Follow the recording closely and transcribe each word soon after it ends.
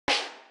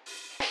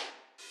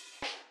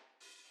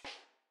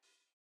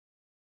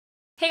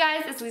Hey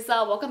guys, it's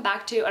Lisa. Welcome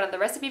back to another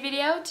recipe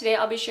video. Today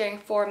I'll be sharing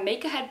 4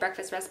 make-ahead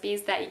breakfast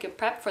recipes that you can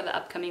prep for the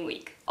upcoming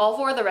week. All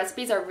 4 of the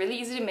recipes are really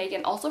easy to make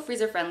and also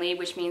freezer friendly,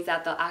 which means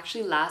that they'll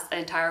actually last an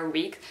entire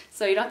week,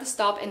 so you don't have to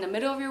stop in the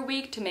middle of your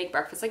week to make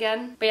breakfast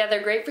again. But yeah,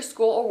 they're great for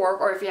school or work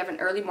or if you have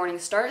an early morning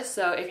start,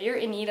 so if you're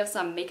in need of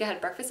some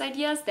make-ahead breakfast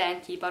ideas,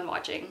 then keep on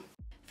watching.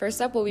 First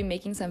up, we'll be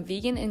making some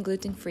vegan and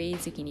gluten-free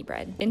zucchini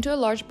bread. Into a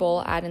large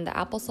bowl, add in the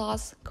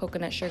applesauce,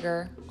 coconut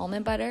sugar,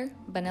 almond butter,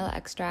 vanilla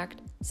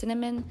extract,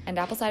 cinnamon, and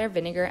apple cider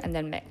vinegar, and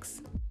then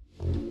mix.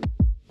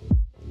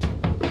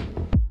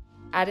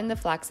 Add in the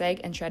flax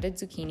egg and shredded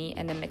zucchini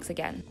and then mix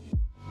again.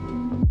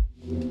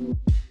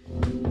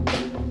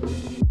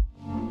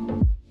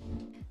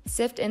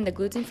 Sift in the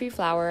gluten-free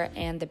flour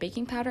and the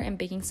baking powder and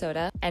baking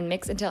soda and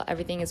mix until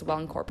everything is well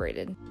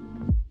incorporated.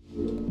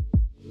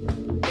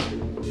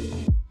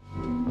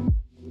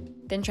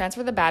 Then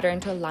transfer the batter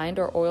into a lined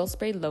or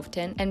oil-sprayed loaf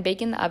tin and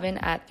bake in the oven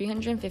at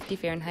 350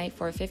 Fahrenheit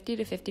for 50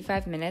 to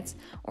 55 minutes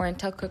or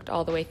until cooked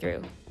all the way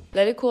through.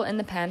 Let it cool in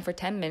the pan for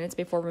 10 minutes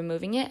before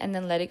removing it and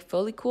then let it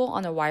fully cool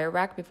on a wire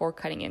rack before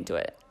cutting into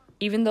it.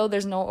 Even though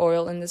there's no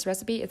oil in this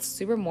recipe, it's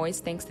super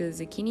moist thanks to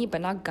the zucchini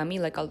but not gummy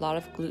like a lot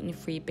of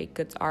gluten-free baked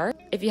goods are.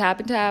 If you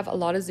happen to have a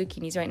lot of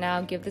zucchinis right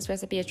now, give this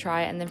recipe a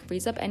try and then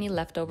freeze up any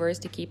leftovers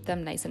to keep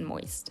them nice and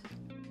moist.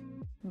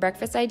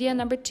 Breakfast idea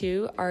number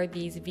 2 are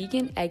these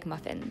vegan egg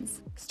muffins.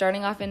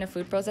 Starting off in a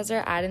food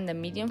processor, add in the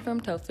medium firm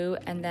tofu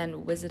and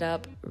then whiz it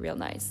up real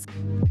nice.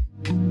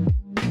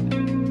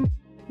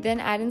 Then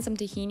add in some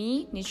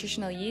tahini,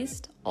 nutritional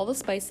yeast, all the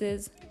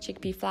spices,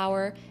 chickpea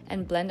flour,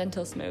 and blend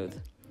until smooth.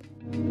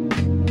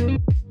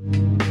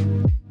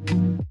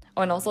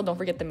 Oh, and also don't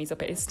forget the miso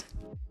paste.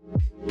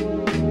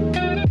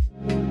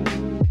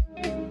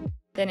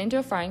 Then into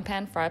a frying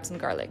pan, fry up some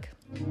garlic.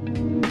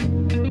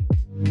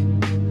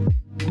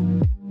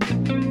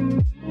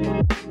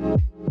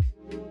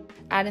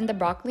 Add in the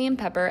broccoli and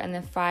pepper and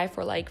then fry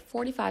for like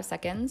 45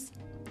 seconds.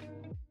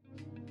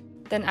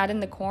 Then add in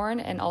the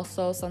corn and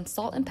also some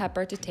salt and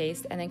pepper to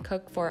taste and then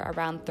cook for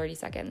around 30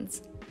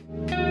 seconds.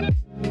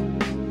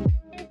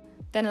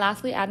 Then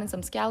lastly add in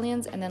some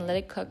scallions and then let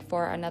it cook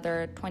for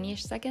another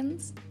 20-ish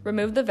seconds.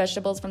 Remove the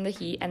vegetables from the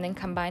heat and then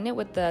combine it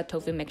with the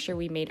tofu mixture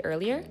we made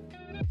earlier.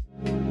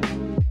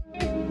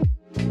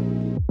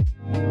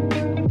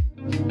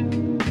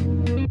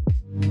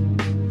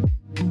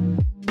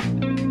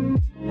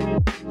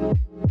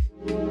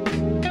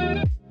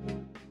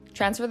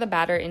 Transfer the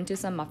batter into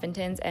some muffin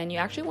tins and you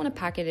actually want to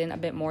pack it in a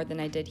bit more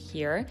than I did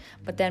here,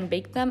 but then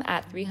bake them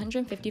at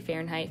 350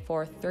 Fahrenheit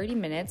for 30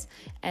 minutes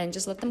and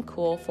just let them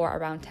cool for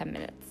around 10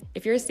 minutes.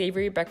 If you're a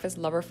savory breakfast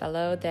lover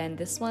fellow, then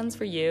this one's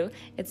for you.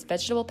 It's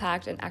vegetable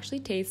packed and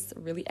actually tastes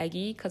really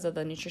eggy because of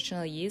the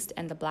nutritional yeast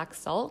and the black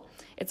salt.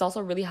 It's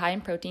also really high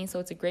in protein, so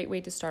it's a great way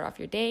to start off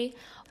your day.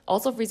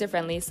 Also freezer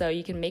friendly, so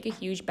you can make a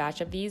huge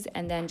batch of these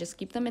and then just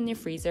keep them in your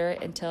freezer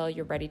until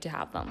you're ready to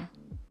have them.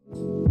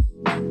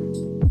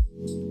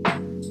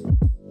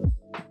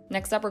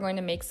 Next up, we're going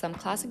to make some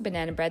classic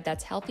banana bread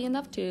that's healthy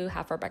enough to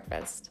have for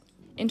breakfast.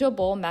 Into a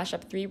bowl, mash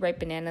up 3 ripe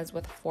bananas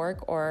with a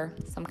fork or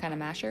some kind of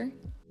masher.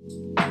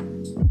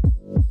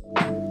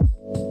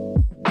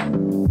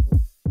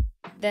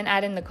 Then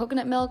add in the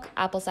coconut milk,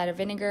 apple cider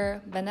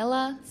vinegar,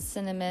 vanilla,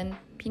 cinnamon,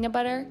 peanut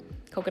butter,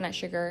 coconut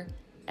sugar,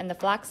 and the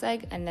flax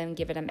egg, and then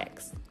give it a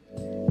mix.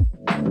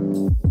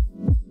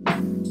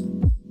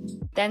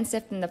 Then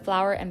sift in the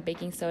flour and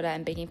baking soda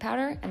and baking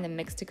powder, and then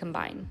mix to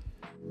combine.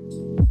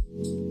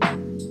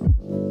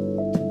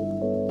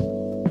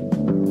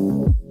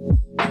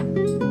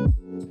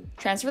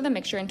 Transfer the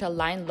mixture into a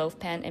lined loaf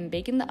pan and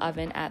bake in the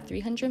oven at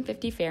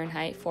 350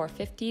 Fahrenheit for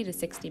 50 to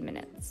 60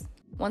 minutes.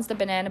 Once the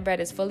banana bread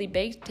is fully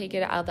baked, take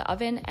it out of the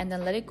oven and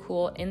then let it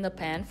cool in the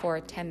pan for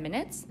 10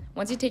 minutes.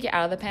 Once you take it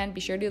out of the pan, be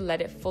sure to let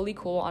it fully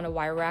cool on a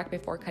wire rack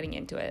before cutting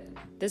into it.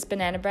 This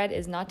banana bread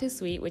is not too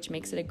sweet, which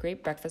makes it a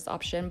great breakfast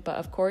option, but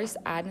of course,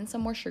 add in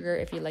some more sugar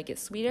if you like it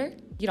sweeter.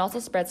 You can also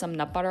spread some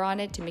nut butter on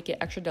it to make it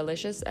extra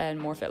delicious and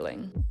more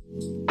filling.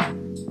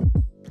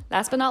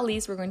 Last but not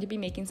least, we're going to be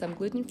making some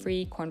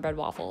gluten-free cornbread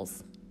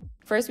waffles.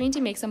 First, we need to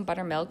make some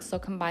buttermilk, so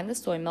combine the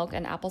soy milk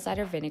and apple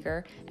cider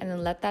vinegar and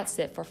then let that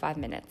sit for 5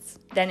 minutes.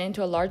 Then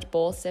into a large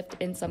bowl, sift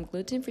in some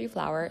gluten-free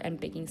flour and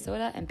baking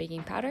soda and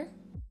baking powder.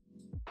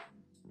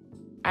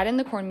 Add in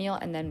the cornmeal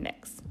and then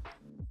mix.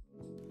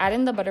 Add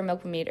in the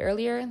buttermilk we made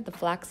earlier, the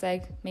flax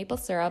egg, maple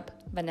syrup,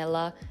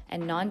 vanilla,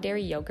 and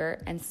non-dairy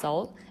yogurt and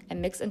salt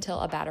and mix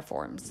until a batter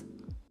forms.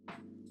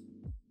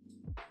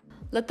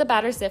 Let the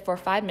batter sit for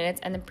 5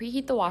 minutes and then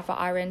preheat the waffle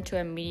iron to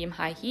a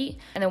medium-high heat.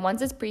 And then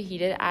once it's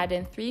preheated, add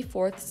in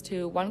 3/4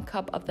 to 1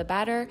 cup of the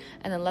batter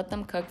and then let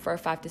them cook for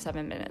 5 to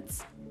 7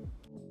 minutes.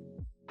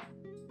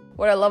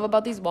 What I love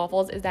about these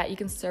waffles is that you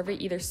can serve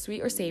it either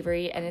sweet or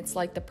savory, and it's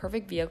like the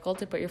perfect vehicle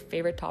to put your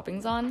favorite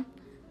toppings on.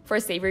 For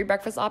a savory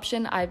breakfast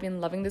option, I've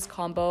been loving this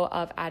combo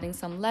of adding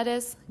some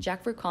lettuce,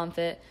 jackfruit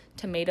confit,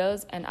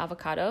 tomatoes, and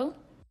avocado.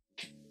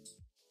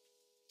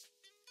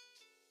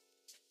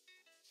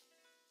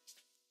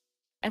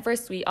 And for a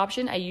sweet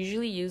option, I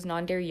usually use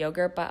non-dairy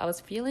yogurt, but I was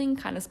feeling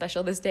kind of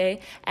special this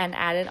day and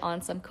added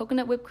on some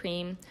coconut whipped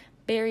cream,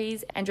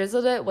 berries, and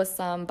drizzled it with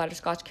some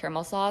butterscotch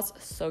caramel sauce.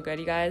 So good,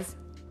 you guys.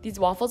 These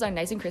waffles are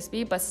nice and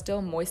crispy, but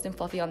still moist and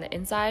fluffy on the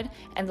inside,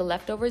 and the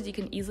leftovers, you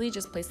can easily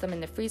just place them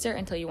in the freezer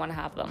until you want to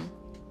have them.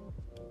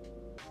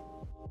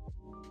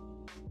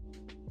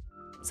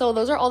 So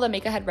those are all the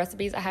make ahead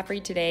recipes I have for you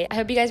today. I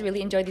hope you guys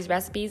really enjoyed these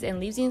recipes and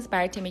leaves you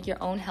inspired to make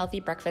your own healthy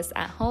breakfast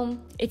at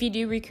home. If you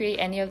do recreate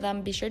any of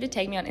them, be sure to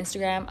tag me on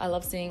Instagram. I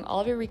love seeing all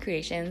of your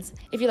recreations.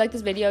 If you like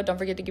this video, don't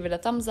forget to give it a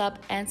thumbs up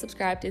and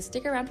subscribe to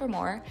stick around for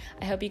more.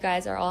 I hope you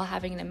guys are all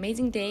having an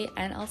amazing day,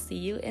 and I'll see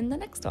you in the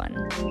next one.